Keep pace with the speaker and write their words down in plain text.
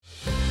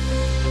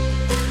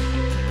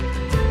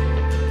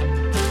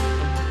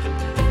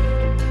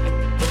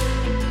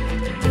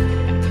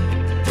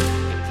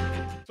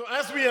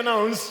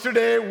announced,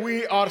 today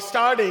we are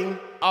starting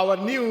our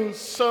new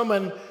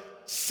sermon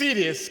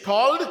series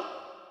called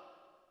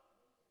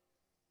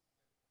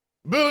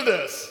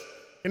Builders.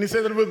 Can you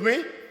say that with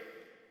me?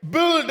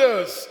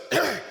 Builders.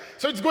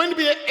 So it's going to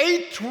be an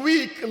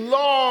 8-week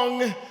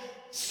long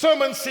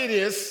sermon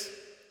series.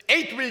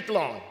 8-week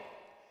long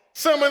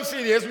sermon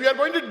series. We are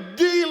going to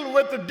deal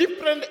with the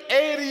different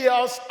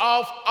areas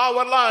of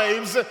our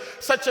lives,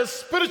 such as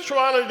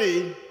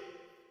spirituality,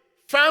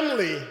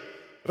 family,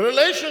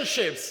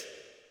 relationships,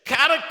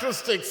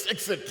 characteristics,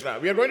 etc.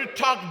 We are going to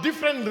talk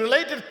different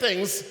related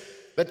things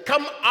that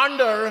come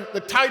under the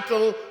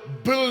title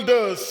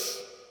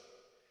Builders.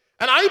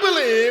 And I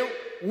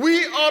believe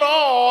we are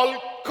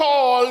all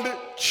called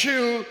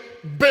to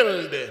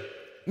build,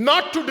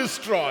 not to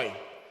destroy.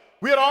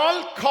 We are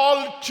all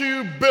called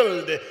to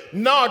build,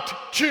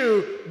 not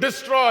to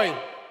destroy.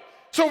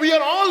 So we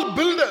are all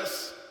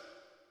builders.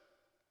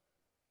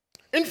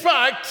 In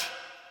fact,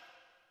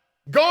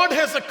 God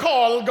has a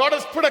call, God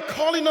has put a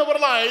call in our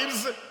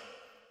lives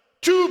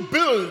to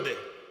build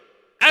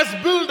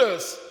as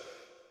builders.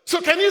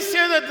 So can you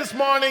say that this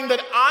morning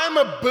that I'm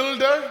a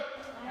builder?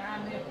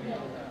 I'm a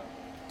builder.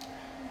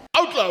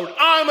 Out loud,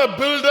 I'm a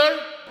builder.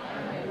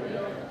 I'm a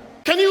builder.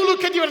 Can you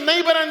look at your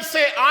neighbor and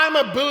say, I'm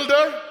a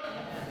builder?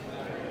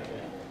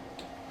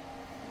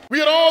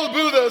 We are all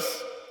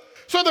builders.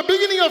 So at the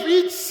beginning of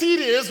each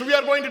series, we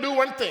are going to do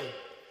one thing.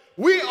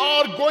 We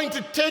are going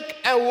to take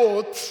an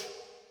oath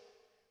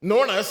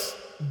known as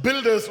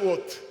Builder's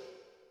Oath.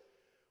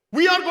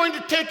 We are going to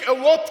take a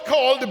oath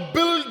called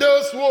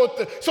Builder's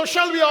Oath. So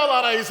shall we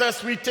all arise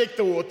as we take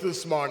the oath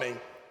this morning?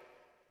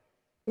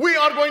 We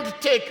are going to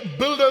take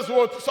Builder's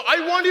Oath. So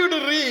I want you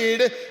to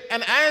read,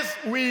 and as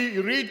we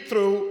read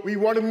through, we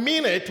want to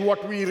mean it,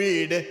 what we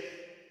read,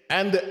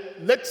 and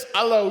let's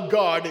allow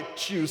God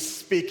to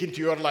speak into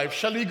your life.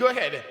 Shall we go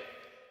ahead?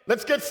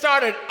 Let's get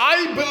started.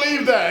 I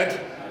believe that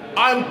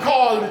I'm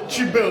called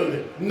to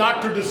build,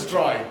 not to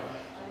destroy.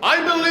 I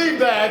believe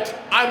that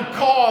I'm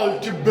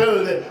called to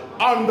build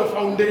on the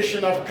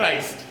foundation of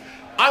Christ.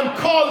 I'm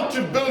called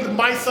to build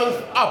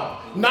myself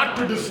up, not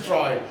to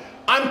destroy.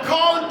 I'm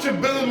called to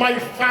build my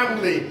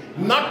family,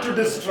 not to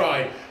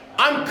destroy.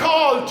 I'm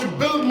called to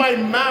build my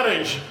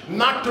marriage,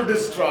 not to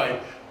destroy.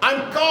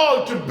 I'm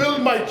called to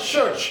build my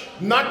church,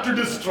 not to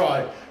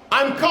destroy.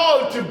 I'm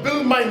called to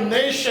build my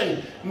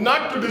nation,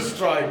 not to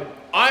destroy.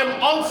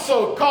 I'm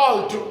also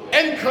called to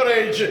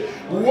encourage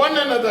one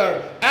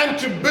another and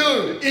to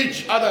build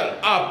each other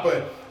up.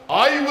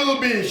 I will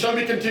be, shall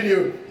we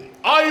continue?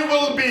 I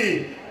will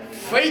be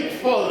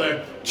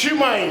faithful to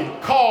my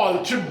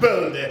call to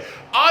build.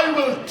 I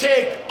will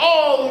take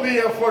all the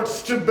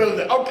efforts to build.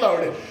 Out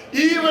loud.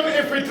 Even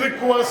if it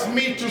requires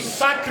me to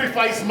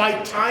sacrifice my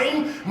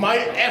time, my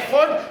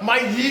effort, my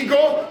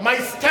ego, my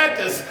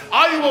status,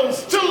 I will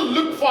still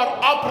look for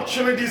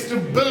opportunities to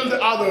build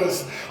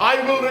others. I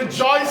will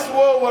rejoice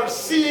over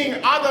seeing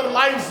other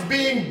lives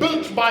being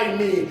built by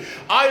me.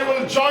 I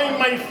will join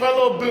my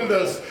fellow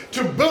builders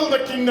to build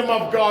the kingdom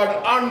of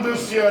God on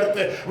this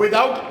earth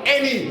without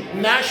any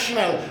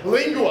national,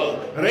 lingual,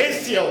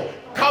 racial,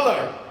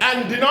 color,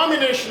 and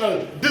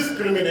denominational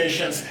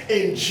discriminations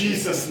in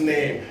Jesus'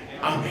 name.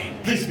 Amen.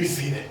 Please be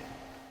seated.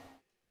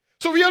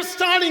 So we are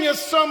starting a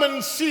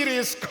sermon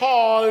series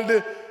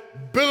called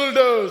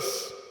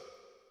Builders.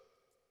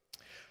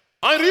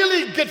 I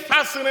really get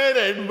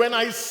fascinated when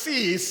I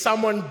see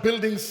someone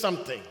building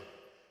something.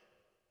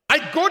 I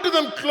go to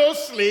them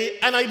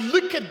closely and I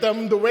look at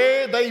them the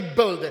way they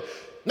build.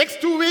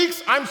 Next 2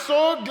 weeks, I'm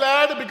so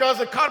glad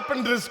because a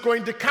carpenter is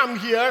going to come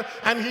here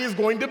and he is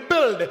going to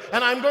build.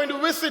 And I'm going to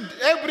visit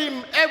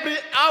every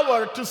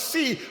hour to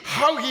see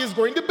how he is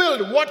going to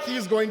build, what he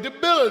is going to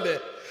build.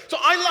 So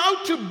I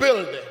love to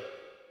build.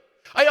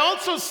 I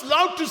also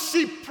love to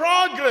see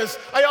progress.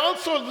 I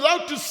also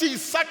love to see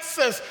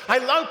success. I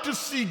love to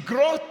see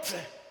growth.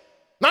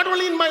 Not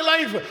only in my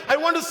life, I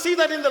want to see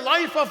that in the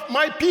life of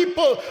my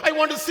people. I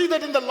want to see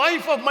that in the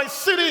life of my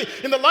city,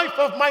 in the life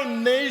of my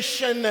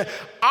nation.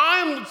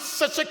 I'm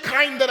such a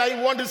kind that I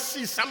want to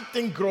see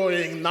something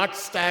growing, not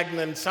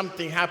stagnant,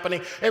 something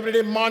happening. Every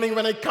day morning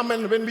when I come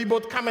in, when we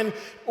both come in,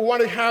 we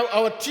want to have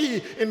our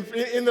tea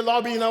in the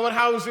lobby in our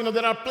house.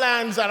 There are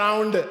plans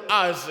around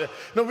us.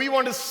 We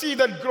want to see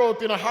that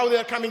growth, how they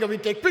are coming. We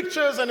take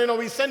pictures and,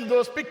 we send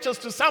those pictures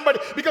to somebody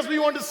because we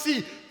want to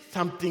see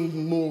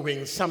something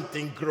moving,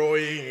 something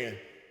growing.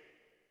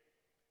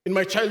 In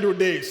my childhood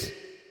days,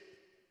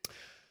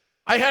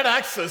 I had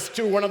access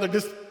to one of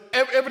the,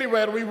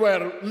 everywhere we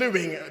were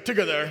living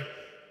together,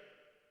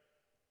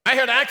 I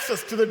had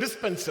access to the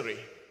dispensary.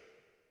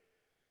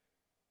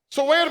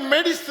 So where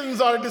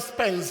medicines are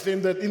dispensed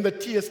in the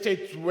tea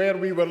estate where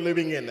we were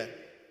living in.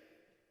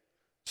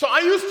 So I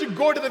used to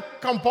go to the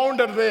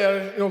compounder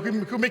there,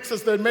 who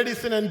mixes the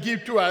medicine and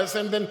give to us,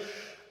 and then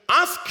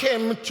ask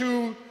him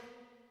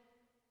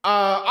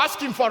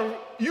for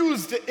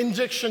used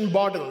injection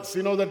bottles.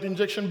 That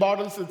injection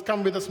bottles that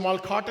come with a small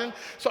carton.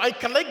 So I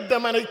collect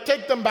them and I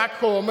take them back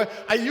home.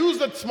 I use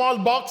that small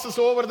boxes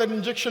over the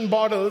injection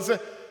bottles.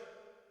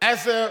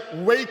 as a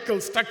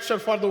vehicle, structure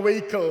for the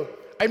vehicle.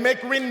 I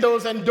make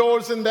windows and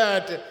doors in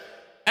that.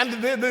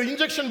 And the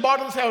injection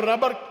bottles have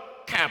rubber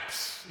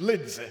caps,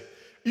 lids.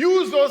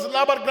 Use those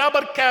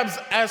rubber caps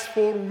as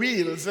for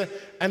wheels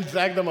and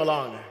drag them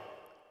along.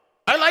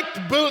 I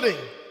liked building.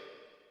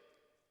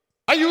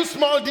 I use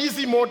small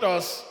DC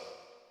motors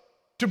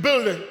to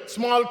build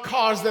small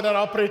cars that are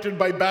operated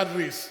by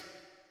batteries.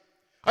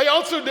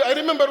 I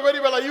remember very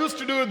well, I used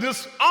to do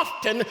this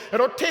often, a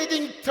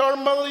rotating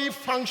thermally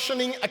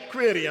functioning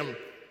aquarium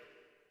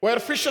where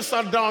fishes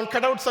are down,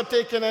 cutouts are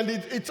taken, and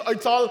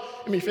it's all,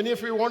 if any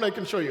of you want, I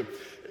can show you.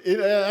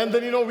 And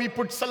then, we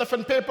put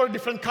cellophane paper,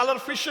 different color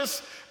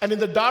fishes, and in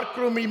the dark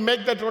room, we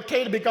make that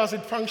rotate because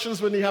it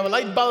functions when you have a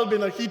light bulb,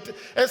 heat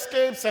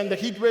escapes, and the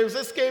heat waves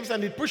escapes,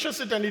 and it pushes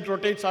it, and it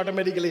rotates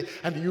automatically,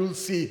 and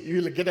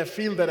you'll get a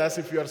feel that as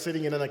if you are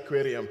sitting in an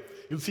aquarium.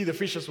 You'll see the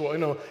fishes,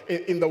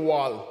 in the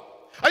wall.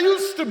 I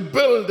used to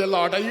build a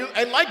lot.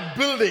 I like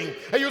building.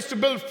 I used to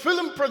build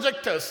film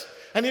projectors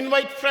and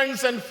invite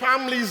friends and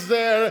families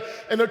there,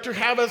 to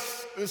have a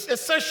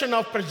session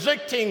of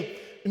projecting.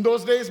 In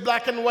those days,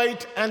 black and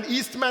white and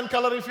Eastman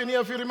color, if any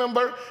of you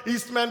remember.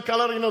 Eastman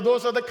color,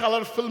 those are the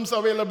color films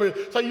available.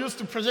 So I used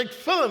to project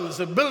films,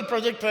 build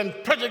projector and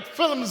project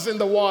films in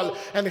the wall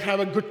and have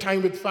a good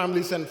time with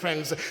families and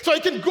friends. So I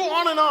can go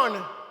on and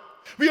on.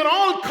 We are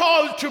all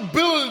called to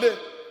build.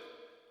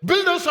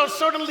 Builders are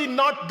certainly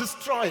not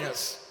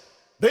destroyers.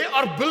 They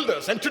are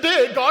builders. And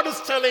today, God is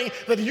telling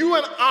that you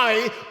and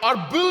I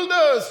are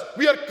builders.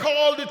 We are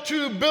called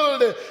to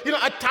build.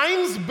 At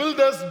times,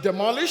 builders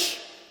demolish.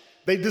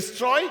 They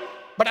destroy,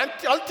 but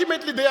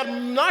ultimately they are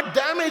not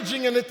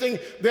damaging anything.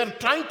 They are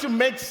trying to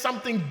make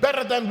something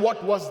better than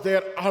what was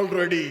there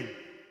already.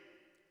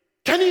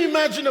 Can you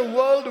imagine a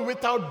world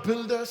without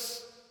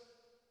builders?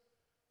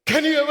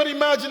 Can you ever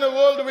imagine a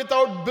world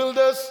without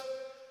builders?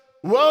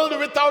 World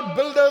without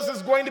builders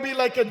is going to be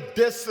like a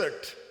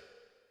desert.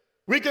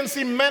 We can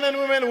see men and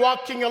women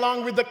walking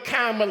along with the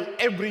camel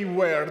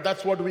everywhere.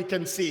 That's what we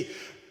can see.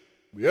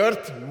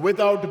 Earth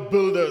without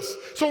builders.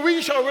 So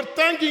we're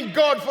thanking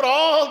God for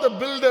all the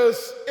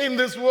builders in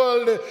this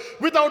world.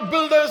 Without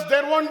builders,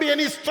 there won't be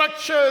any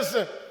structures.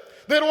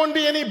 There won't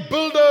be any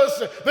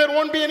builders. There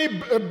won't be any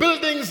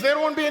buildings. There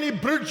won't be any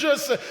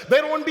bridges.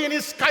 There won't be any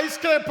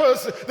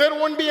skyscrapers. There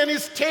won't be any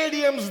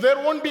stadiums. There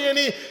won't be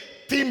any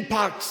theme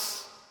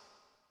parks.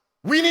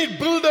 We need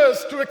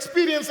builders to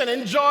experience and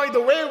enjoy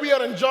the way we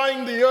are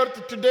enjoying the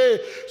earth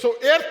today. So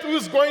earth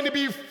is going to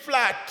be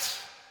flat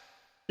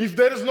if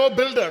there is no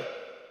builder.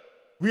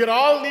 We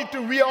all need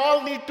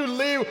to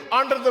live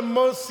under the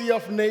mercy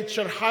of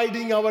nature,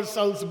 hiding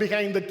ourselves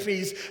behind the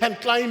trees and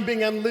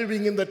climbing and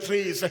living in the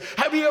trees.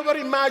 Have you ever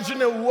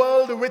imagined a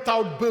world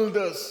without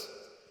builders?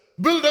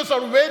 Builders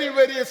are very,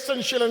 very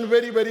essential and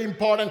very, very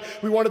important.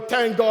 We want to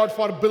thank God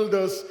for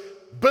builders.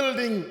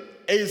 Builders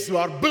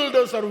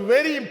are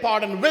very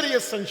important, very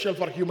essential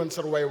for human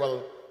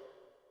survival.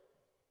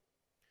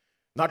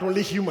 Not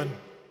only human,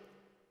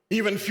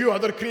 even few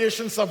other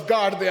creations of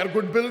God, they are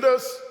good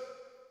builders.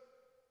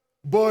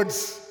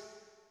 Birds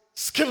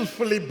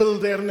skillfully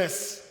build their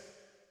nests.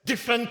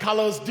 Different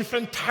colors,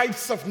 different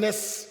types of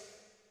nests.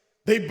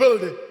 They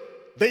build,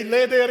 they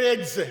lay their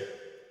eggs,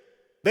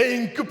 they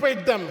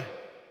incubate them,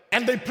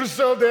 and they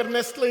preserve their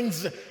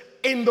nestlings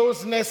in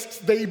those nests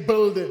they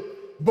build.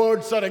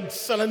 Birds are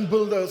excellent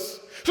builders.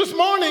 So this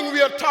morning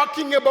we are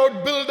talking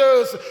about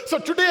builders. So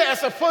today,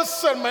 as a first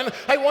sermon,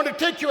 I want to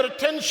take your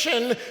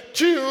attention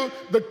to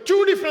the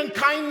two different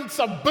kinds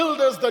of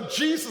builders that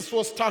Jesus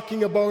was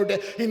talking about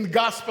in the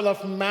Gospel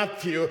of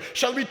Matthew.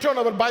 Shall we turn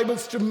our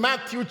Bibles to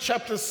Matthew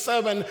chapter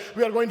 7?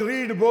 We are going to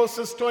read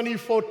verses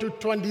 24 to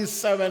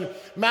 27.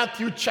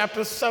 Matthew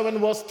chapter 7,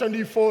 verse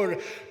 24.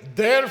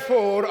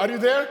 Therefore, are you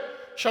there?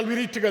 Shall we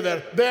read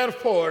together?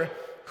 Therefore,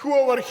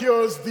 whoever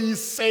hears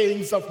these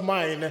sayings of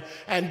mine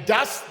and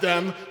does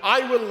them,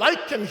 I will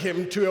liken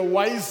him to a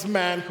wise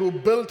man who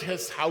built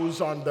his house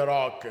on the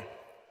rock.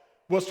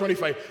 Verse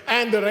 25,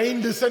 and the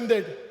rain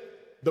descended,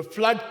 the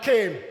flood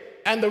came,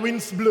 and the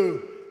winds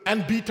blew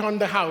and beat on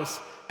the house,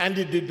 and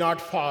it did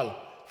not fall,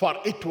 for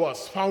it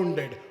was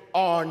founded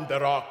on the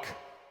rock.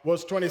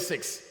 Verse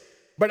 26,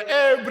 but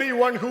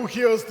everyone who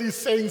hears these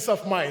sayings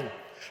of mine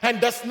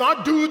and does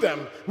not do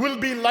them will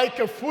be like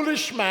a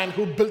foolish man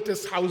who built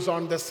his house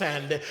on the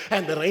sand.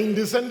 And the rain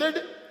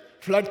descended,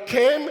 flood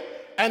came,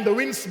 and the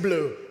winds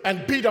blew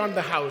and beat on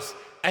the house,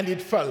 and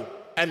it fell,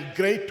 and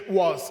great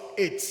was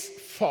its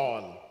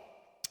fall.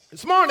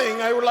 This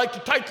morning, I would like to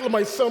title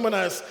my sermon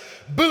as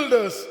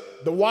Builders,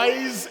 the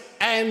Wise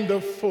and the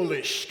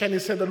Foolish. Can you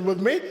say that with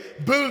me?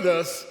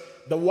 Builders,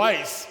 the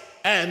Wise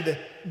and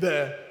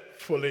the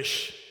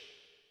Foolish.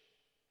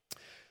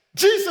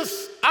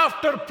 Jesus,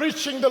 after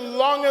preaching the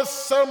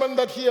longest sermon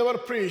that he ever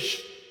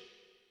preached,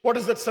 what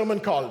is that sermon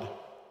called?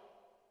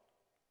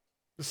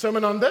 The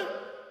Sermon on the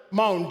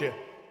Mount.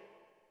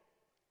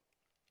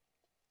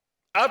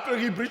 After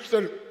he preached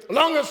the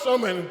longest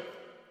sermon,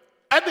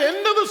 at the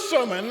end of the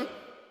sermon,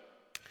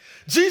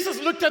 Jesus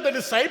looked at the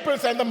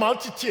disciples and the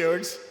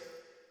multitudes,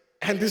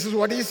 and this is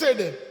what he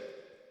said.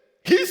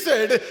 He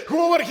said,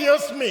 whoever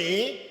hears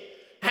me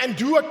and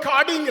do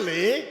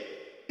accordingly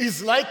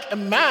is like a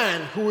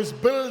man who is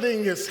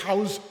building his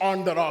house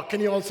on the rock. Can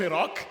you all say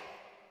rock?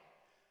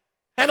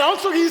 And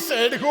also he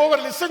said,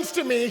 whoever listens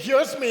to me,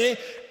 hears me,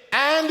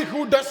 and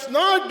who does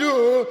not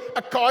do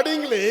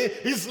accordingly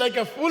is like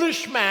a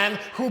foolish man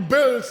who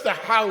builds the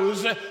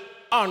house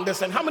on the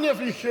sand. How many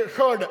of you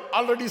heard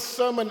already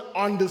sermon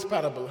on this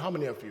parable? How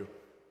many of you?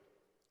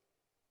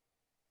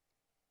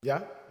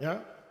 Yeah?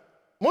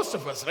 Most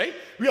of us, right?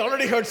 We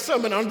already heard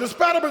sermon on this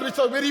parable, which is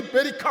a very,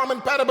 very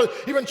common parable.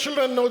 Even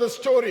children know the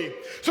story.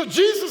 So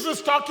Jesus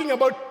is talking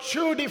about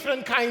two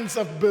different kinds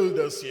of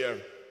builders here.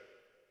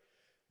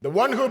 The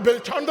one who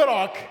built on the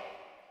rock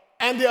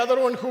and the other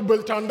one who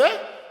built on the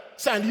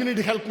sand. You need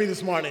to help me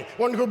this morning.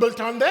 One who built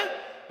on the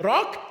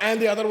rock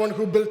and the other one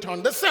who built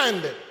on the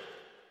sand.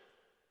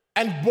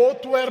 And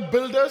both were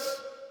builders,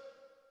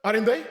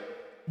 aren't they?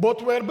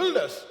 Both were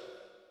builders.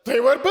 They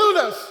were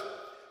builders.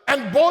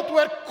 And both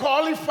were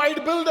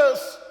qualified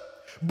builders.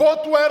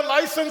 Both were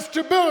licensed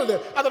to build.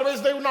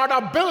 Otherwise, they would not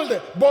have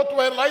built. Both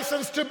were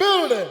licensed to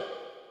build.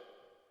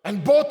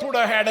 And both would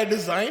have had a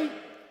design.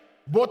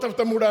 Both of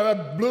them would have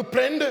a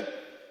blueprint.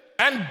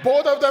 And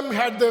both of them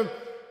had the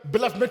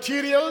bill of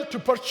material to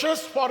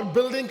purchase for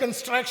building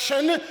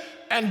construction.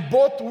 And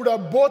both would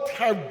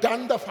have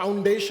done the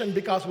foundation,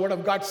 because Word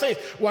of God says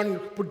one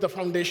put the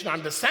foundation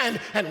on the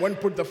sand and one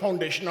put the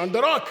foundation on the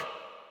rock.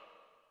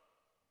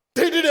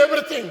 They did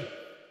everything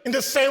in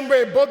the same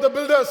way, both the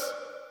builders.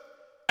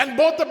 And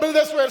both the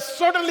builders were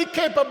certainly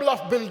capable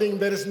of building.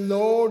 There is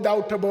no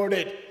doubt about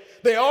it.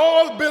 They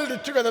all built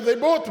it together. They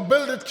both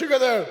built it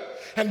together.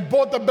 And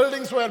both the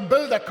buildings were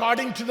built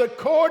according to the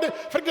code.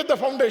 Forget the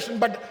foundation,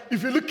 but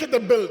if you look at the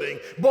building,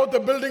 both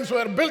the buildings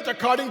were built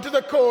according to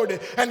the code.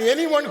 And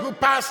anyone who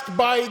passed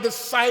by the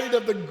side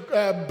of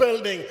the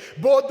building,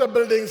 both the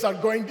buildings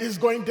is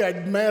going to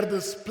admire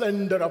the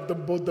splendor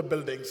of both the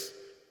buildings.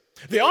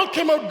 They all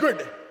came out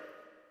good.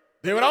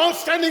 They were all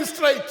standing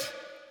straight.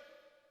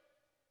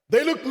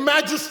 They looked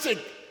majestic.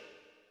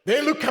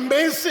 They looked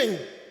amazing.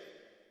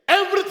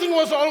 Everything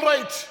was all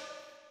right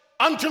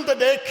until the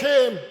day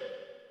came.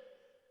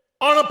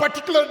 On a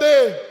particular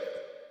day,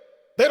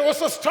 there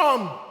was a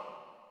storm.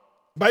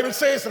 Bible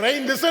says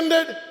rain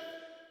descended,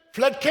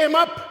 flood came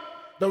up,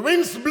 the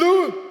winds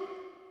blew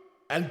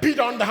and beat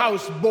on the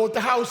house, both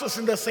the houses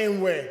in the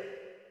same way.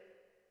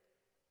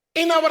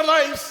 In our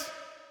lives,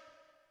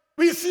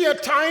 we see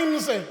at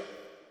times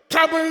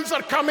troubles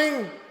are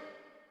coming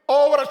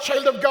over a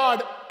child of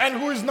God, and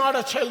who is not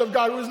a child of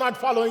God, who is not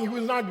following,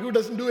 who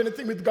doesn't do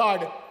anything with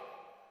God.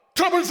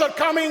 Troubles are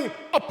coming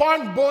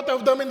upon both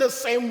of them in the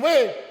same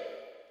way.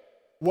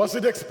 Was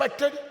it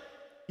expected?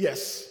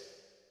 Yes.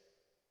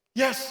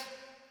 Yes.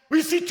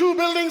 We see two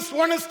buildings,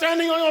 one is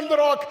standing on the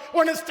rock,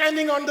 one is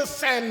standing on the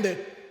sand.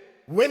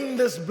 Wind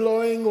is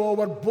blowing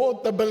over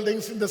both the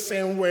buildings in the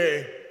same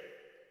way.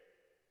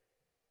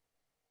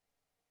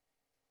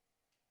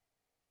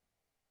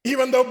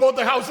 Even though both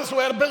the houses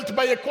were built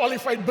by a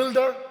qualified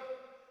builder,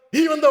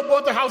 even though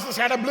both the houses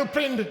had a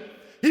blueprint,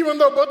 even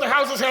though both the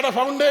houses had a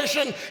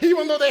foundation,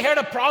 even though they had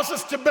a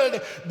process to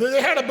build,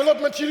 they had a bill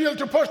of material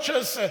to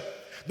purchase,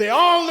 they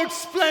all look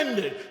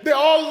splendid. They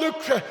all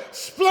look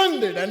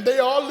splendid and they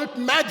all look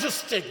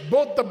majestic.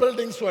 Both the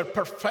buildings were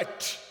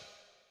perfect.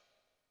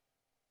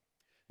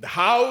 The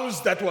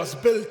house that was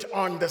built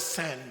on the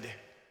sand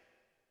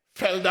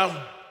fell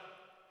down.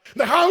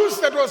 The house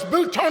that was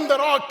built on the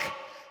rock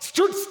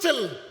stood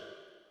still.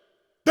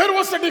 There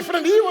was a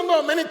difference, even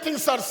though many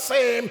things are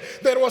same,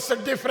 there was a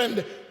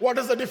difference. What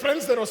is the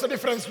difference? There was a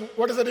difference.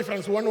 What is the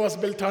difference? One was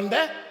built on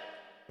the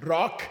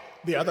rock,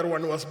 the other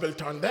one was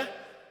built on the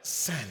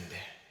sand.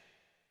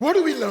 What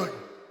do we learn?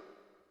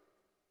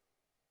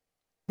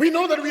 We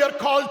know that we are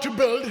called to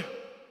build,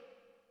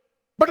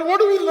 but what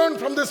do we learn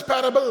from this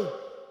parable?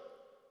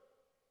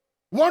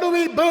 What do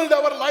we build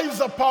our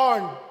lives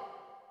upon?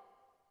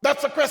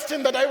 That's a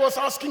question that I was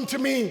asking to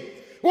me.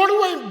 What do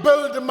I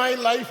build my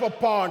life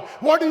upon?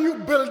 What do you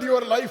build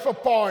your life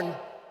upon?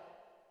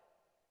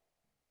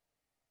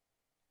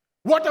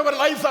 What our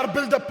lives are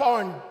built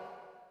upon,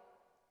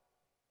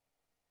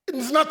 it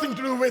has nothing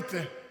to do with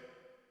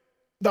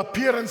the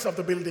appearance of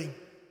the building.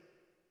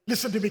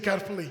 Listen to me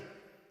carefully.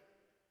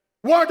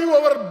 What do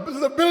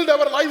we build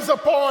our lives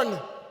upon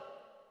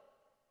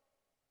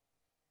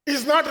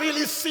is not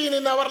really seen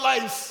in our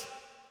lives.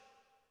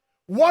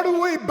 What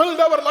do we build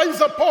our lives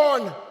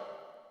upon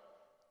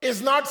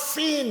is not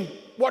seen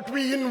what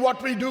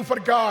we do for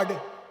God.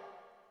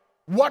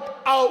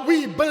 What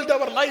we build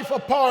our life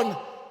upon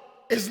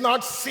is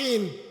not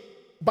seen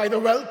by the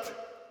wealth,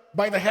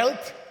 by the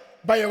health,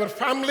 by our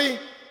family,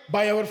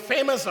 by our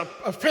fame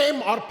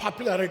or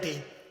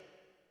popularity.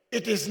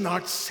 It is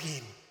not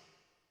seen.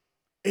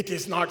 It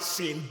is not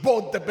seen.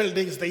 Both the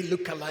buildings, they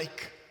look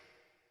alike.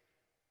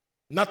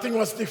 Nothing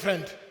was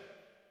different.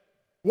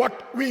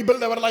 What we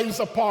build our lives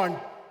upon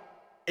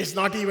is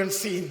not even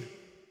seen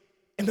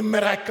in the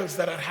miracles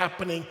that are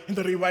happening, in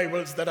the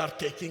revivals that are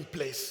taking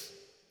place.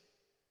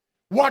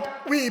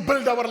 What we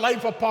build our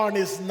life upon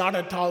is not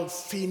at all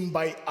seen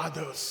by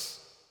others.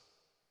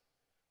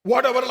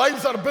 What our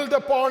lives are built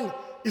upon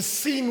is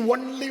seen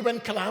only when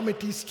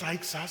calamity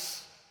strikes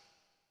us.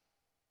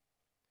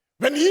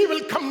 When evil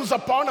comes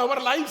upon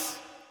our lives,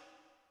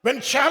 when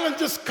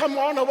challenges come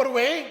on our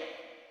way,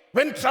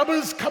 when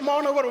troubles come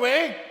on our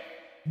way,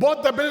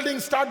 both the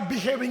buildings start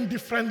behaving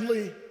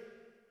differently.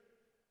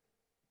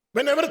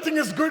 When everything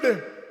is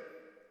good,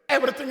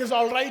 everything is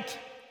all right,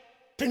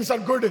 things are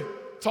good,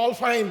 it's all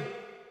fine.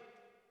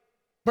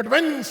 But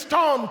when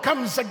storm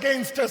comes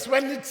against us,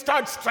 when it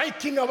starts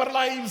striking our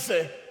lives,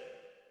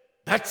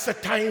 that's the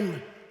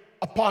time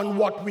upon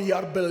what we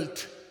are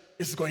built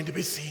is going to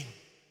be seen.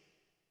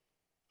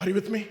 Are you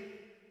with me?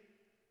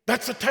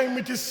 That's the time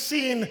it is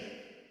seen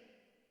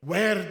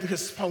where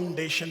his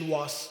foundation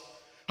was,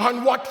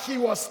 on what he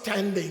was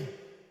standing.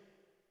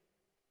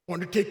 I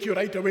want to take you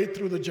right away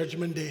through the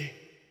judgment day.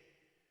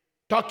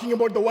 Talking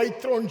about the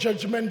white throne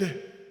judgment,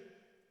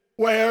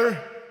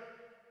 where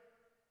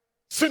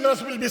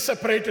sinners will be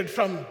separated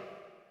from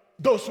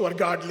those who are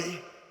godly.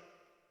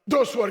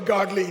 Those who are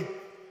godly.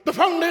 The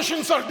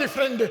foundations are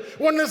different.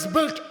 One is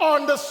built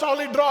on the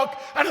solid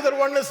rock, another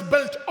one is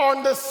built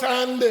on the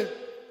sand.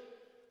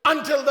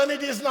 Until then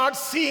it is not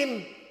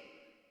seen.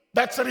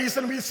 That's the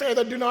reason we say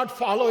that do not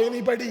follow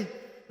anybody.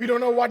 We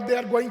don't know what they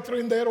are going through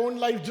in their own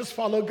life. Just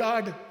follow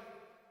God.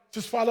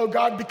 Just follow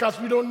God, because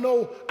we don't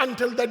know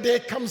until the day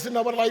comes in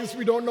our lives.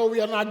 We don't know. We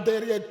are not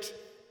there yet.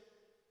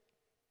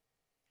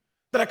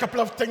 There are a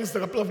couple of things, a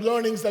couple of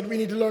learnings that we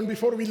need to learn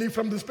before we leave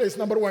from this place.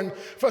 Number one,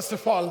 first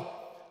of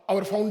all,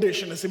 our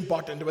foundation is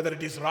important, whether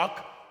it is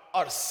rock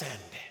or sand.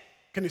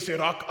 Can you say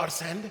rock or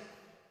sand?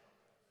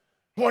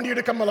 I want you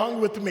to come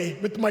along with me,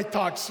 with my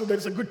thoughts. So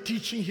there's a good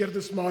teaching here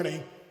this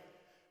morning.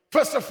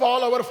 First of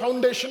all, our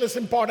foundation is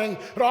important.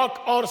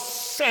 Rock or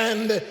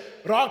sand.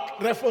 Rock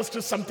refers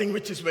to something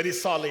which is very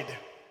solid.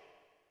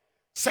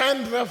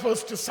 Sand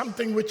refers to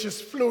something which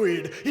is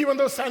fluid. Even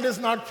though sand is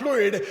not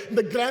fluid,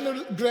 the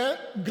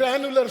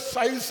granular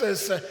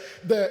sizes,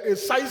 the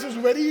size is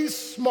very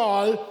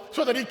small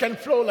so that it can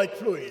flow like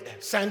fluid.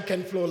 Sand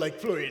can flow like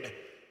fluid.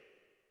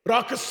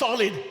 Rock is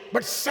solid,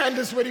 but sand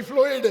is very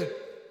fluid.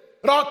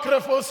 Rock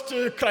refers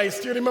to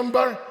Christ. You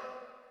remember?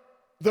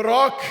 The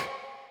rock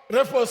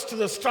refers to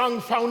the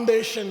strong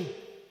foundation.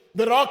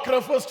 The rock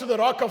refers to the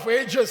rock of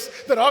ages.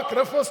 The rock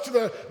refers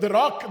to the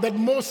rock that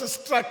Moses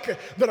struck.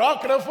 The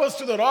rock refers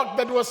to the rock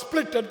that was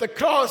split at the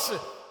cross.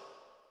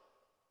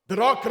 The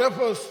rock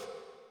refers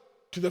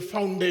to the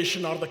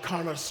foundation or the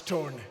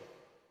cornerstone.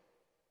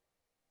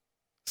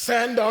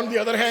 Sand, on the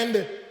other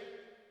hand,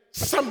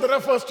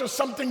 refers to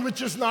something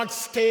which is not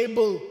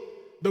stable.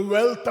 The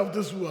wealth of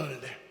this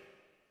world.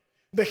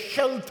 The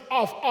health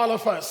of all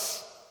of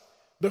us.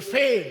 The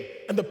fame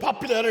and the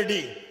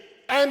popularity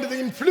and the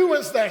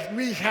influence that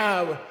we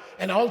have,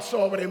 and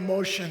also our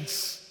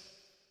emotions.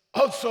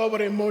 Also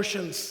our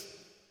emotions.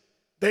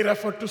 They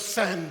refer to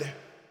sand.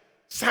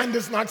 Sand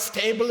is not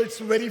stable, it's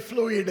very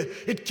fluid.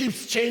 It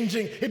keeps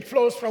changing. It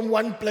flows from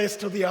one place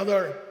to the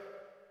other.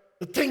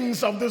 The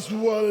things of this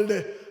world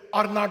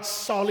are not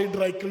solid,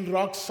 like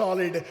rock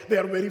solid. They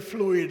are very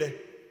fluid.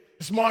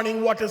 This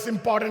morning, what is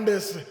important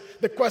is,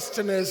 the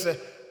question is,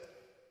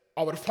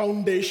 our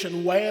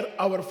foundation, where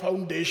our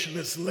foundation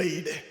is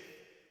laid.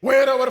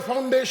 Where our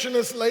foundation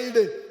is laid.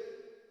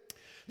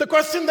 The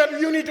question that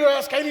you need to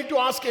ask, I need to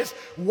ask is,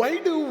 why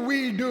do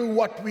we do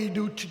what we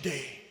do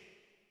today?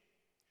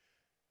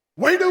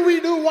 Why do we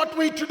do what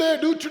we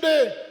do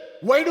today?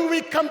 Why do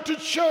we come to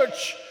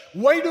church?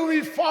 Why do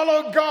we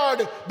follow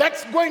God?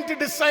 That's going to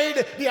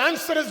decide, the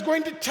answer is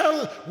going to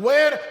tell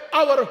where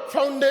our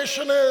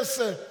foundation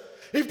is.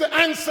 If the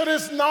answer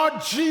is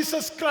not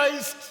Jesus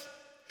Christ,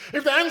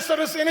 if the answer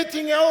is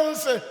anything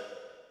else,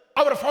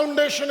 our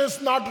foundation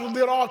is not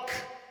the rock.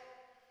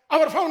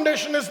 Our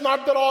foundation is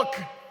not the rock.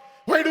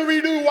 Why do we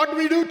do what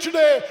we do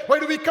today? Why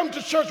do we come to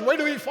church? Why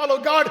do we follow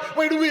God?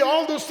 Why do we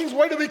all those things?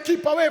 Why do we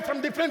keep away from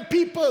different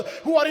people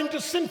who are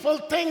into sinful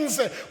things?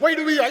 Why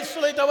do we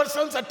isolate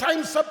ourselves, at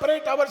times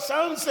separate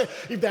ourselves?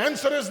 If the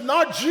answer is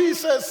not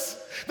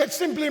Jesus, that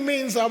simply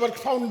means our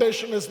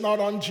foundation is not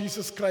on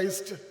Jesus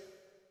Christ.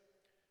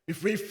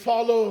 If we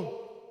follow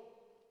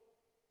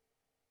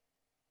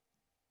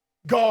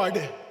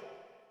God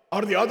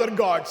or the other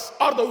gods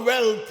or the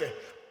wealth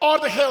or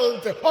the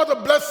health or the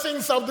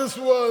blessings of this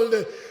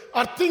world,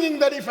 are thinking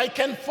that if I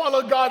can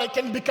follow God, I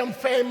can become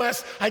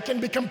famous, I can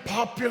become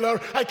popular,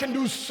 I can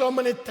do so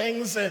many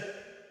things.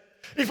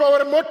 If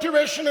our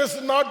motivation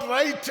is not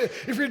right,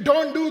 if we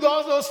don't do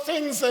all those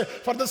things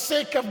for the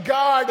sake of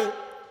God,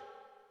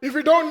 if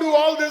we don't do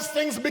all these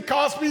things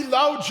because we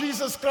love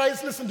Jesus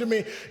Christ, listen to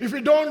me. If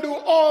we don't do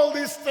all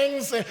these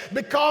things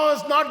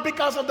not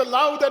because of the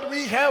love that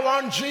we have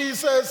on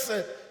Jesus,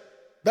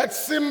 that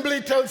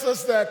simply tells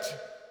us that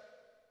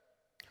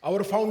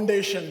our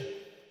foundation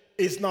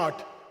is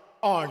not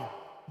on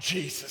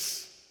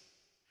Jesus.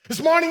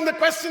 This morning, the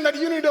question that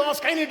you need to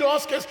ask, I need to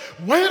ask is,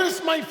 where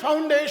is my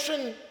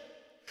foundation?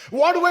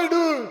 What do I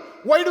do?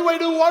 Why do I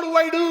do? What do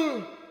I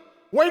do?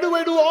 Why do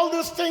I do all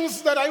these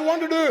things that I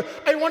want to do?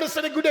 I want to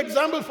set a good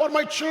example for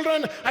my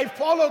children. I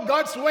follow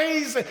God's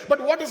ways.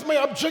 But what is my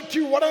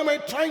objective? What am I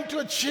trying to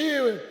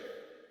achieve?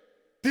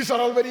 These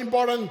are all very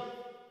important.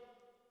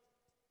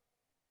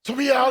 So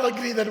we all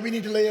agree that we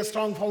need to lay a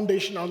strong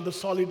foundation on the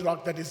solid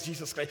rock that is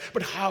Jesus Christ.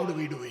 But how do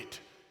we do it?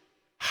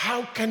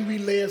 How can we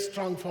lay a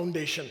strong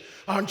foundation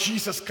on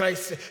Jesus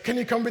Christ? Can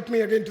you come with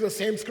me again to the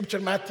same scripture,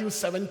 Matthew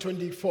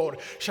 7:24?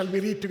 Shall we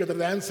read together?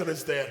 The answer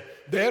is there.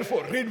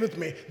 Therefore, read with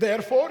me.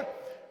 Therefore,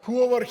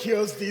 whoever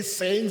hears these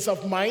sayings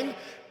of mine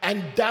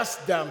and does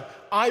them,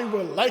 I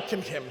will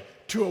liken him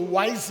to a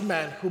wise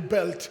man who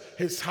built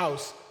his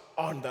house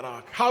on the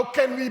rock. How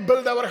can we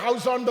build our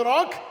house on the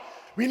rock?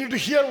 We need to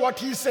hear what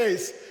he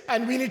says,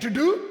 and we need to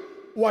do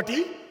what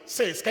he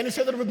says. Can you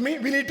say that with me?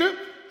 We need to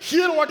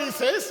hear what he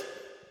says.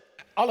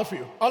 All of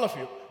you.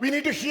 We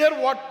need to hear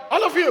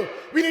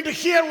we need to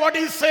hear what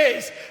he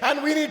says,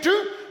 and we need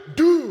to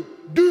do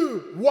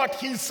what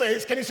he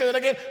says. Can you say that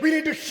again? We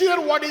need to hear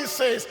what he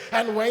says,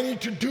 and we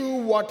need to do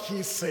what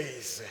he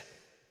says.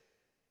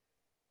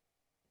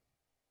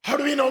 How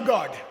do we know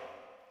God?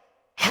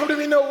 How do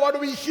we know what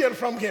we hear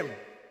from him?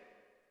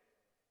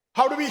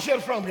 How do we hear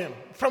from him?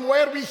 From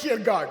where we hear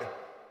God?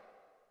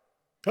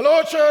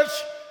 Hello, church.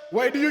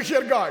 Why do you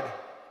hear God?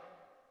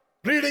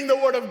 Reading the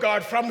word of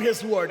God from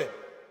his word.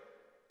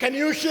 Can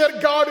you hear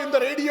God in the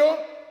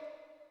radio?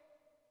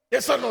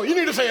 Yes or no? You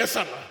need to say yes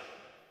or no.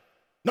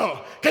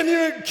 No. Can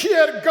you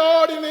hear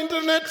God in the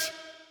internet?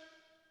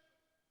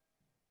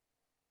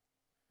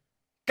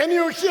 Can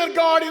you hear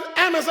God in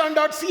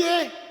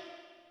Amazon.ca?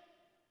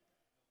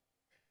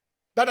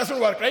 That doesn't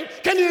work,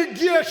 right? Can you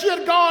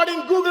hear God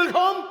in Google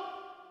Home?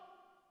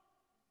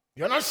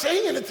 You're not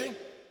saying anything.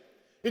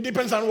 It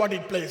depends on what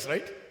it plays,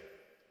 right?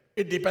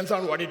 It depends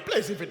on what it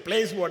plays. If it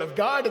plays Word of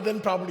God, then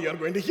probably you're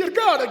going to hear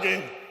God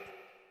again.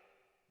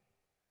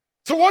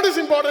 So what is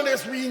important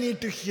is we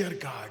need to hear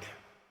God.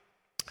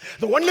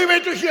 The only way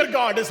to hear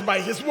God is by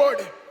his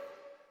word.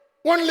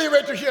 Only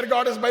way to hear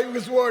God is by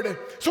his word.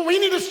 So we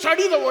need to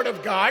study the word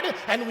of God,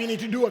 and we need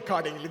to do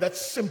accordingly.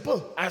 That's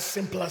simple as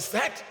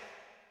that.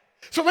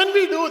 So when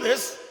we do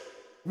this,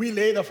 we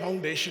lay the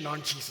foundation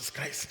on Jesus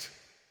Christ.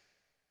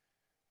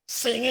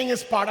 Singing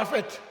is part of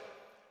it.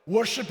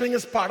 Worshiping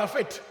is part of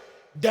it.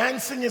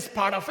 Dancing is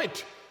part of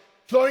it.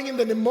 Flowing in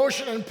the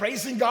emotion and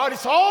praising God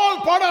is all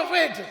part of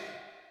it.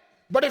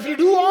 But if you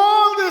do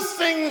all these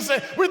things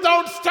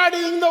without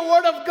studying the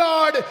word of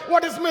God,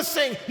 what is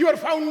missing? Your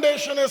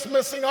foundation is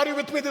missing. Are you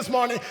with me this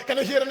morning? Can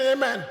I hear an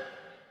amen?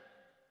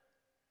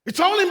 It's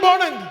all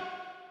important.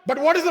 But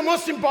what is the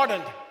most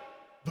important?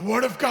 The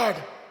word of God.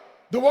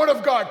 The word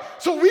of God.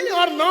 So we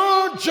are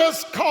not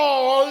just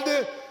called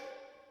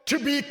to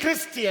be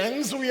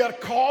Christians, we are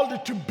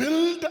called to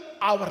build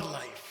our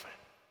life.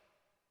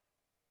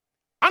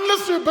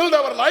 Unless we build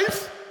our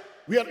life,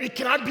 we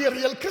cannot be a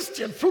real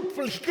Christian,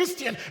 fruitful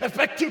Christian,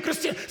 effective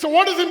Christian. So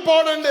what is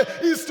important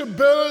is to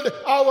build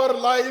our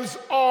lives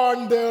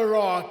on the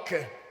rock.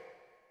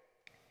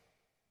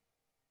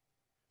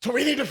 So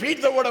we need to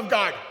feed the word of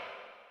God.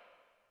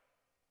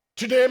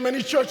 Today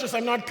many churches,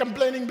 I'm not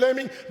complaining,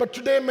 blaming, but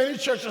today many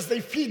churches,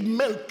 they feed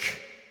milk.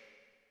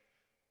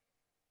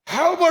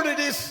 How about it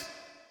is,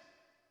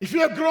 if you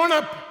have grown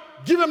up,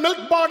 give a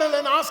milk bottle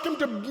and ask him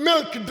to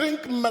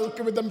drink milk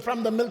with them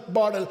from the milk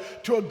bottle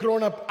to a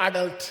grown-up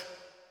adult.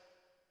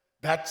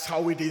 That's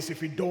how it is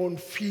if we don't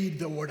feed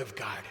the word of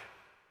God.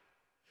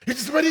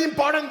 It's very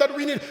important that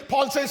we need,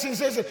 Paul says, he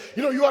says,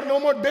 you are no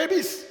more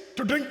babies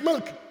to drink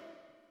milk.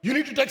 You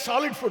need to take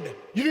solid food.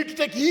 You need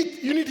to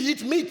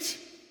eat meat.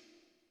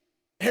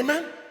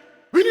 Amen?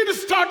 We need to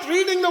start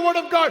reading the word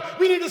of God.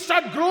 We need to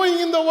start growing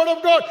in the word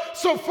of God.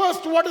 So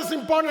first, what is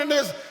important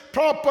is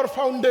proper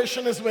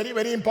foundation is very,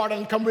 very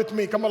important. Come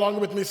along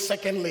with me.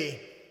 Secondly,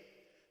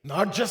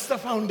 not just the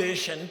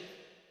foundation,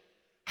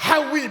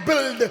 how we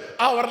build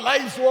our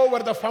lives over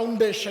the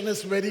foundation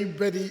is very,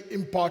 very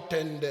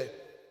important.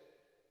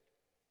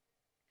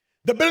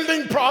 The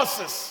building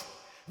process,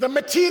 the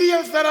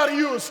materials that are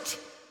used,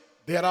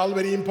 they are all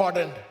very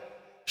important.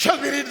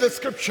 Shall we read the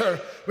scripture?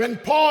 When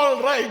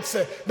Paul writes,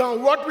 now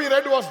what we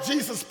read was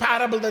Jesus'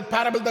 parable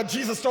that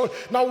Jesus told.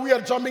 Now we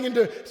are jumping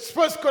into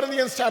 1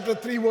 Corinthians chapter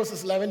 3,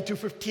 verses 11 to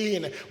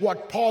 15.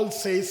 What Paul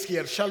says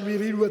here. Shall we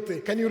read with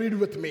it? Can you read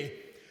with me?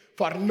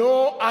 For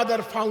no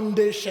other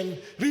foundation.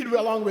 Read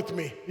along with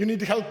me. You need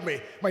to help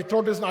me. My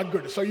throat is not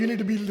good. So you need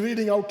to be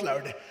reading out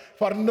loud.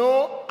 For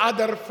no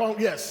other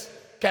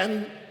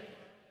can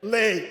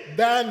lay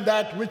than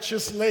that which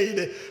is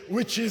laid,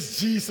 which is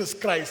Jesus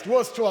Christ.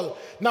 Verse 12.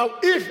 Now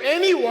if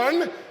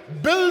anyone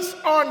builds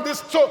on this.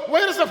 So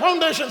where is the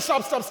foundation?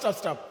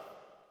 Stop.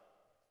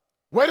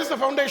 Where is the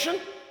foundation?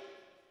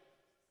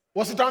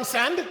 Was it on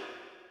sand?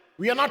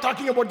 We are not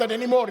talking about that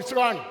anymore. It's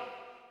gone.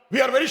 We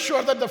are very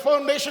sure that the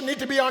foundation needs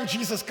to be on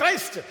Jesus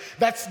Christ.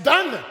 That's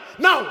done.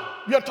 Now,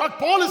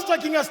 Paul is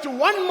taking us to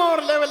one more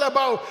level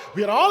above.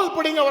 We are all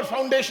putting our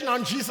foundation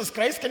on Jesus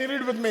Christ. Can you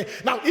read with me?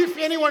 Now, if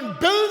anyone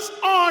builds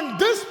on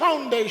this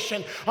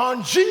foundation,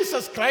 on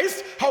Jesus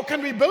Christ, how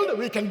can we build?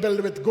 We can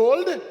build with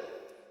gold,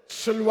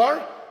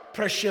 silver,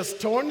 precious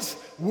stones,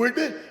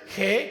 wood,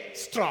 hay,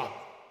 straw.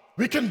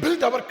 We can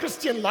build our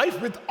Christian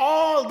life with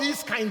all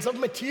these kinds of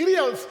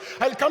materials.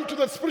 I'll come to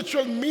the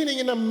spiritual meaning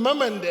in a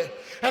moment.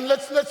 And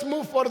let's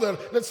move further.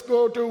 Let's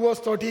go to verse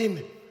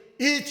 13.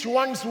 Each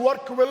one's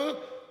work will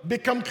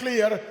become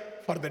clear,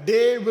 for the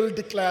day will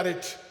declare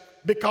it,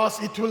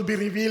 because it will be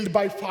revealed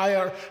by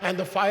fire, and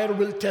the fire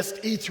will test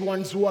each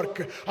one's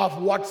work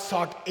of what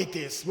sort it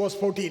is. Verse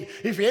 14.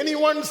 If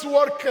anyone's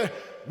work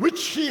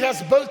which he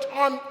has built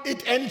on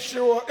it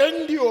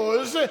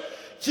endures,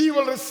 he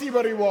will receive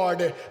a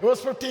reward.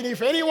 Verse 15,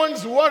 if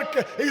anyone's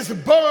work is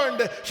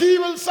burned, he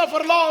will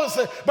suffer loss,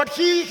 but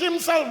he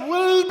himself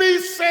will be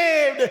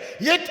saved,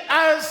 yet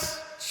as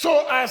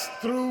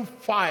through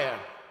fire.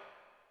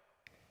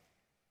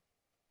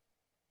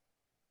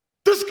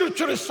 This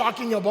scripture is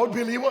talking about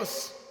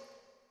believers,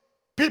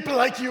 people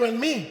like you and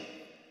me,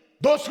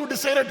 those who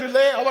decided to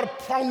lay our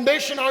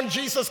foundation on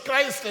Jesus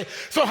Christ.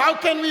 So how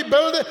can we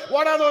build?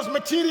 What are those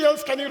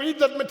materials? Can you read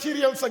that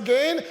materials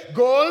again?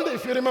 Gold,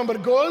 if you remember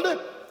gold,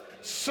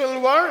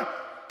 silver,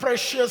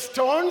 precious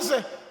stones,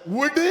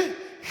 wood,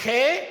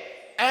 hay,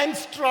 and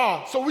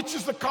straw. So which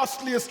is the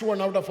costliest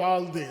one out of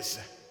all these?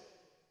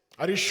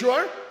 Are you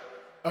sure?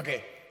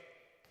 Okay.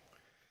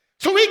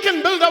 So we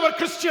can build our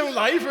Christian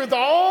life with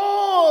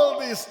all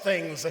these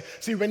things.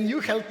 See, when you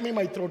helped me,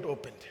 my throat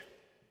opened.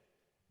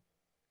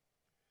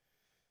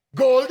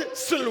 Gold,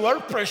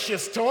 silver,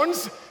 precious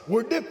stones,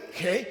 wood,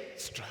 hay,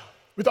 straw.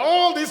 With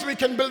all this, we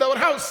can build our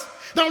house.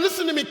 Now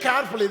listen to me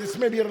carefully. This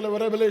may be a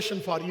revelation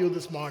for you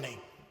this morning.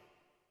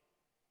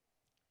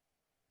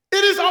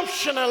 It is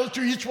optional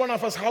to each one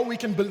of us how we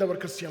can build our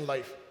Christian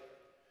life.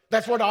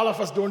 That's what all of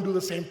us don't do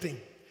the same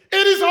thing.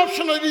 It is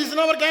optional. It is in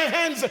our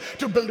hands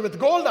to build with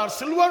gold or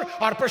silver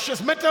or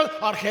precious metal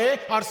or hay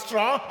or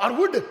straw or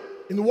wood.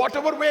 In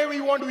whatever way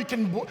we want, we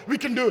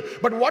can do.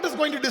 But what is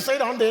going to decide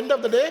on the end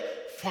of the day?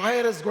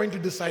 Fire is going to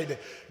decide.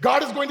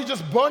 God is going to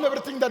just burn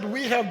everything that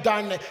we have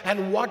done,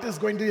 and what is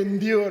going to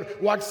endure,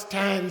 what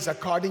stands,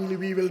 accordingly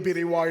we will be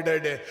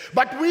rewarded.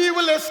 But we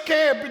will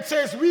escape. It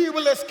says we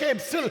will escape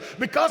still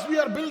because we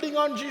are building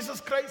on Jesus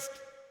Christ.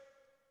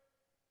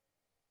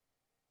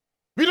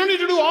 We don't need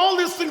to do all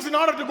these things in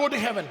order to go to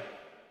heaven.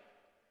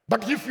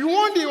 But if you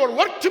want your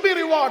work to be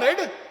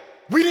rewarded,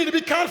 we need to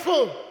be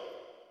careful.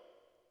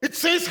 It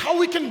says how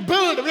we can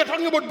build. We are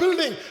talking about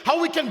building.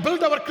 How we can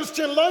build our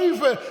Christian life.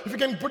 If you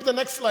can put the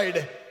next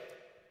slide.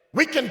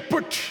 You can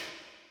put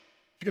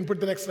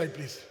the next slide,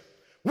 please.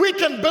 We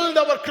can build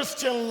our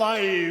Christian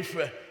life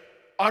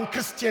on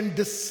Christian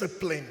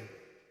discipline.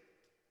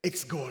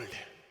 It's gold.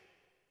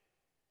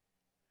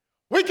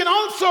 We can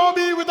also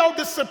be without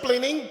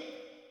disciplining.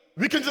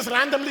 We can just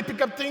randomly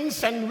pick up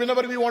things, and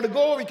whenever we want to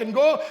go, we can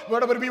go.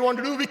 Whatever we want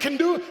to do, we can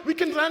do. We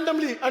can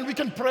randomly, and we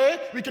can pray,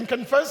 we can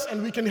confess,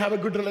 and we can have a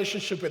good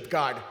relationship with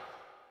God.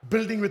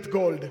 Building with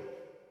gold,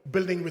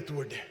 building with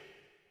wood.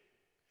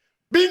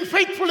 Being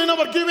faithful in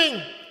our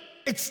giving,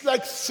 it's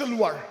like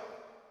silver.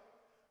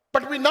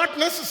 But we're not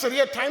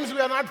necessary. At times we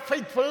are not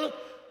faithful.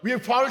 We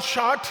fall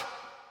short.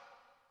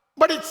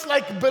 But it's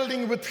like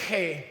building with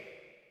hay.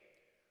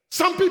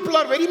 Some people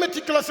are very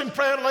meticulous in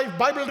prayer life,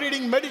 Bible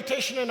reading,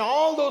 meditation, and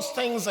all those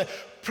things.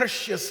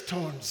 Precious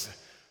stones.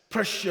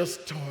 Precious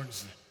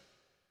stones.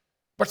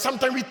 But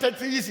sometimes we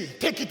take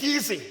it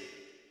easy.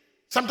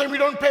 Sometimes we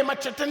don't pay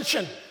much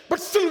attention.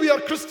 But still we are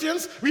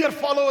Christians. We are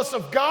followers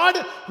of God.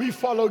 We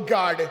follow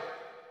God.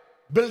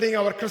 Building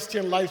our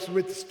Christian lives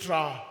with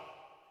straw.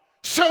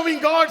 Serving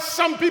God,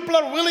 some people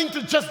are willing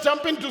to just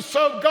jump in to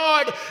serve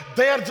God.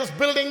 They are just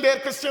building their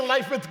Christian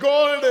life with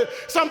gold.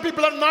 Some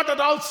people are not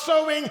at all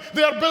serving.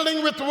 They are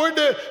building with wood.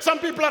 Some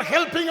people are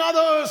helping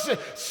others,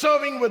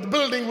 serving with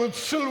building with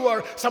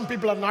silver. Some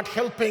people are not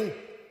helping,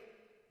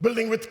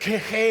 building with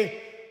hay,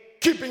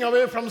 keeping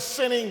away from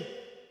sinning.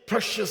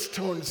 Precious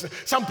stones.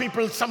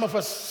 Some of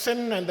us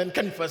sin and then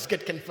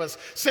get confessed.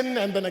 Sin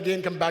and then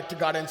again come back to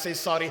God and say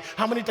sorry.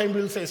 How many times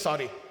we'll say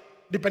sorry?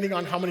 Depending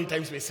on how many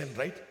times we sin,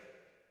 right?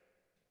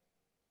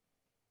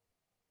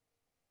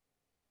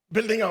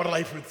 Building our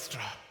life with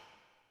straw.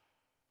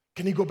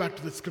 Can you go back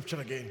to the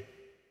scripture again?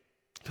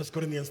 1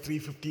 Corinthians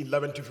 3:15,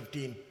 11 to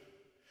 15.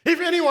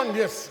 If anyone,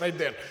 yes, right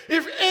there.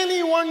 If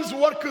anyone's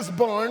work is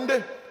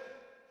burned,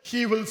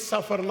 he will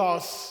suffer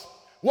loss.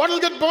 What will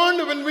get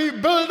burned when we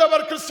build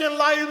our Christian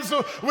lives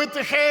with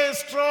hay,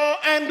 straw,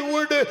 and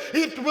wood?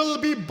 It will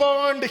be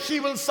burned. He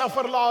will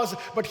suffer loss,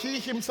 but he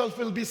himself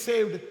will be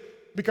saved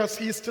because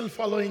he is still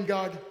following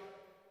God.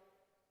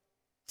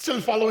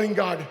 Still following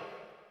God,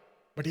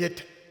 but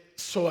yet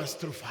so as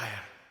through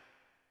fire.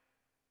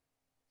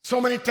 So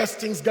many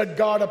testings that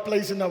God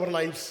applies in our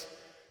lives.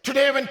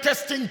 Today when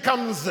testing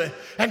comes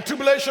and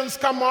tribulations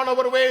come on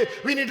our way,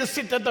 we need to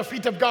sit at the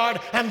feet of God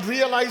and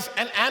realize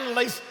and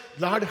analyze,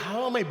 Lord,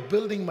 how am I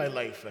building my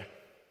life?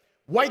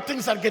 Why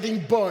things are getting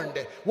burned?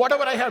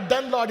 Whatever I have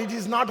done, Lord, it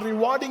is not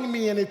rewarding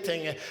me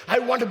anything. I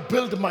want to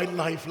build my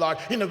life, Lord,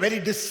 in a very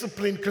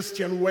disciplined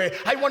Christian way.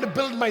 I want to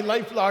build my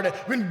life, Lord,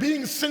 when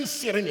being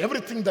sincere in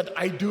everything that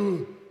I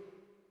do.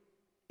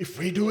 If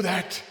we do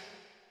that,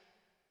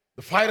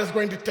 the fire is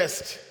going to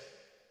test.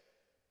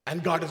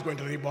 and God is going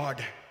to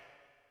reward.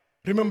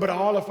 Remember,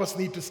 all of us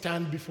need to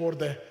stand before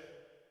the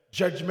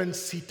judgment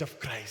seat of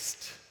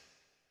Christ.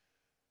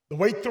 The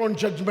white throne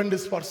judgment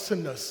is for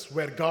sinners,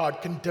 where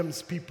God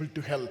condemns people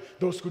to hell,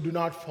 those who do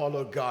not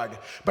follow God.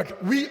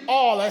 But we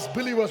all, as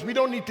believers, we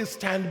don't need to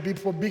stand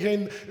before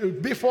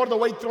the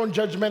white throne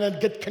judgment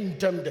and get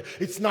condemned.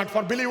 It's not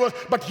for believers,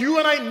 but you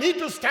and I need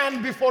to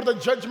stand before the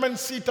judgment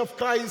seat of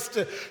Christ.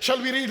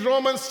 Shall we read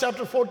Romans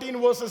chapter 14,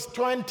 verses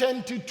 10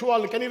 to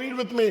 12? Can you read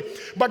with me?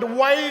 But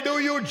why do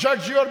you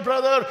judge your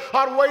brother,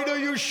 or why do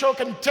you show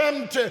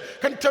contempt?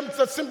 Contempt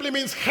that simply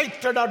means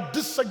hatred or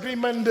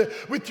disagreement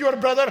with your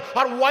brother.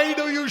 Or why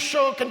do you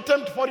show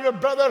contempt for your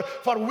brother?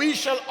 For we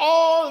shall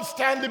all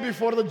stand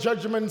before the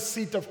judgment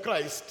seat of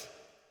Christ.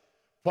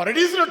 For it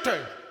is written,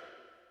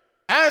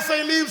 as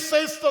I live,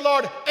 says the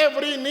Lord,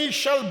 every knee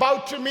shall bow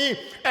to me,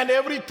 and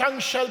every tongue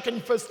shall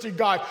confess to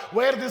God.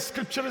 Where this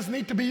scripture is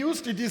need to be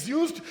used, it is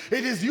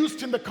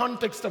used in the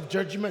context of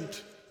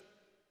judgment.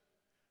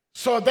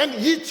 So then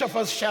each of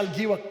us shall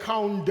give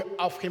account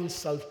of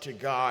himself to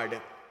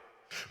God.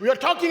 We are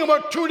talking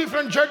about two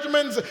different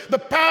judgments. The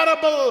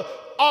parable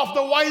of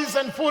the wise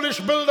and foolish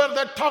builder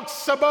that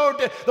talks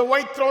about the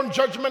white throne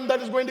judgment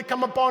that is going to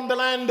come upon the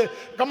land,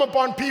 come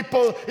upon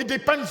people. It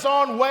depends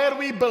on where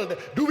we build.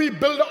 Do we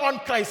build on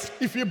Christ?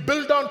 If you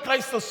build on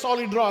Christ, the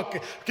solid rock,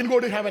 you can go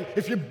to heaven.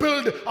 If you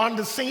build on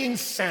the sinking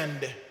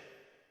sand,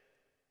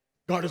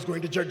 God is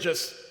going to judge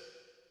us.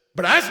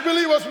 But as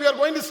believers, we are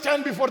going to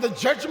stand before the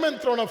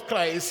judgment throne of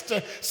Christ,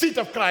 seat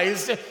of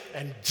Christ,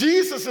 and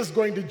Jesus is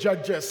going to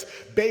judge us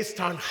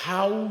based on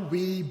how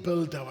we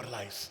build our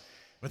lives.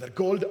 Whether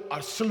gold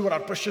or silver or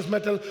precious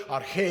metal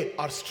or hay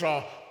or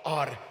straw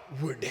or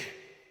wood.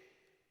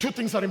 Two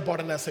things are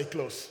important as I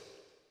close.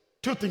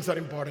 Two things are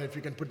important. If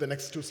you can put the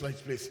next two slides,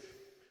 please.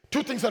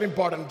 Two things are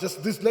important.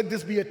 Let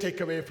this be a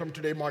takeaway from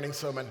today morning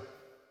sermon.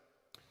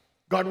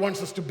 God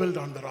wants us to build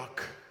on the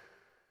rock.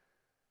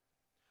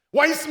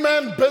 Wise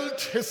man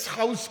built his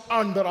house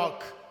on the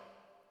rock.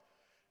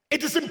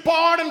 It is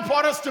important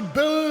for us to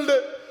build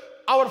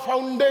our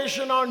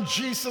foundation on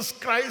Jesus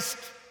Christ.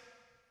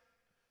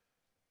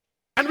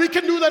 And we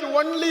can do that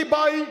only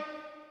by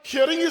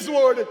hearing his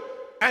word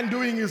and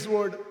doing his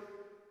word.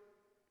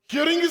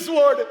 Hearing his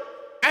word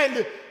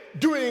and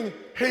doing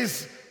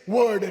his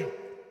word.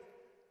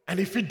 And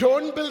if we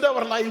don't build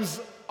our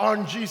lives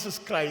on Jesus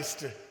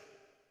Christ,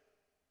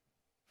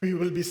 we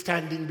will be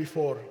standing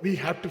before. We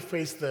have to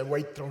face the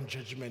white throne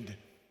judgment.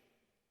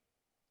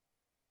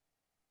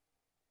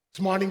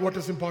 This morning, what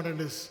is important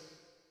is,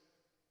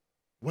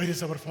 where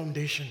is our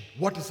foundation?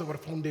 What is our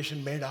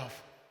foundation made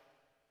of?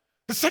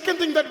 The second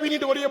thing that we need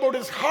to worry about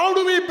is, how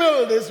do we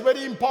build? Is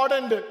very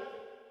important.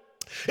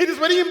 It is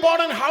very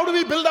important, how do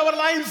we build our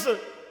lives?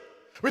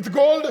 With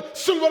gold,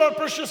 silver, or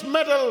precious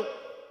metal.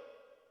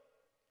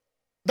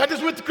 That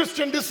is with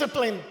Christian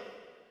discipline.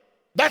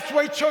 That's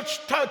why church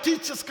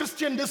teaches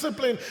Christian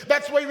discipline.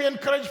 That's why we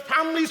encourage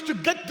families to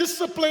get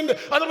disciplined.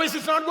 Otherwise,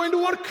 it's not going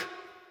to work.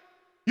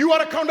 You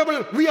are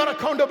accountable. We are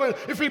accountable.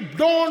 If we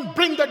don't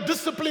bring that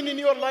discipline in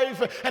your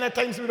life, and at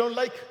times we don't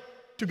like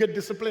to get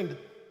disciplined,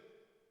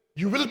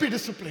 you will be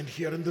disciplined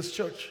here in this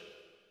church,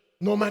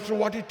 no matter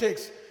what it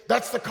takes.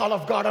 That's the call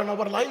of God on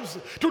our lives,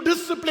 to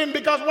discipline,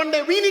 because one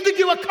day we need to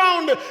give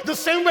account the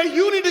same way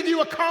you need to give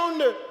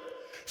account.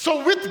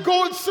 So with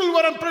gold,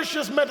 silver, and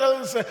precious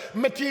metals,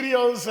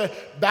 materials,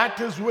 that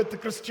is with the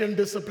Christian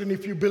discipline.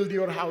 If you build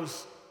your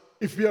house,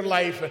 if your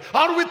life,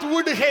 or with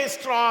wood, hay,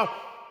 straw,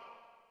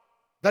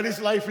 that is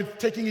life with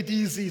taking it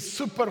easy,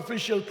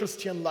 superficial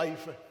Christian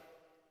life.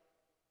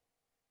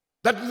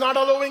 That's not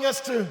allowing us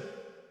to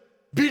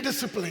be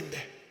disciplined.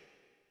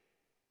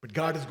 But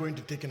God is going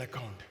to take an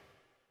account.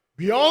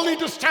 We all need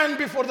to stand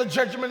before the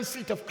judgment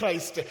seat of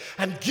Christ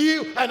and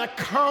give an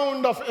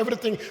account of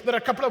everything. There are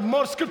a couple of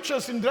more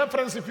scriptures in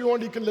reference. If you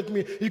want, you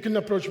can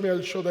approach me.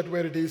 I'll show that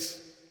where it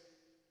is.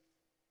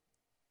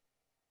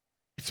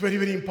 It's very,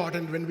 very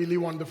important when we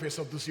live on the face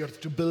of this earth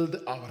to build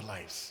our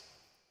lives.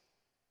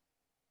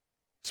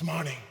 This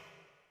morning,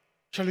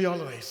 shall we all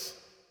rise?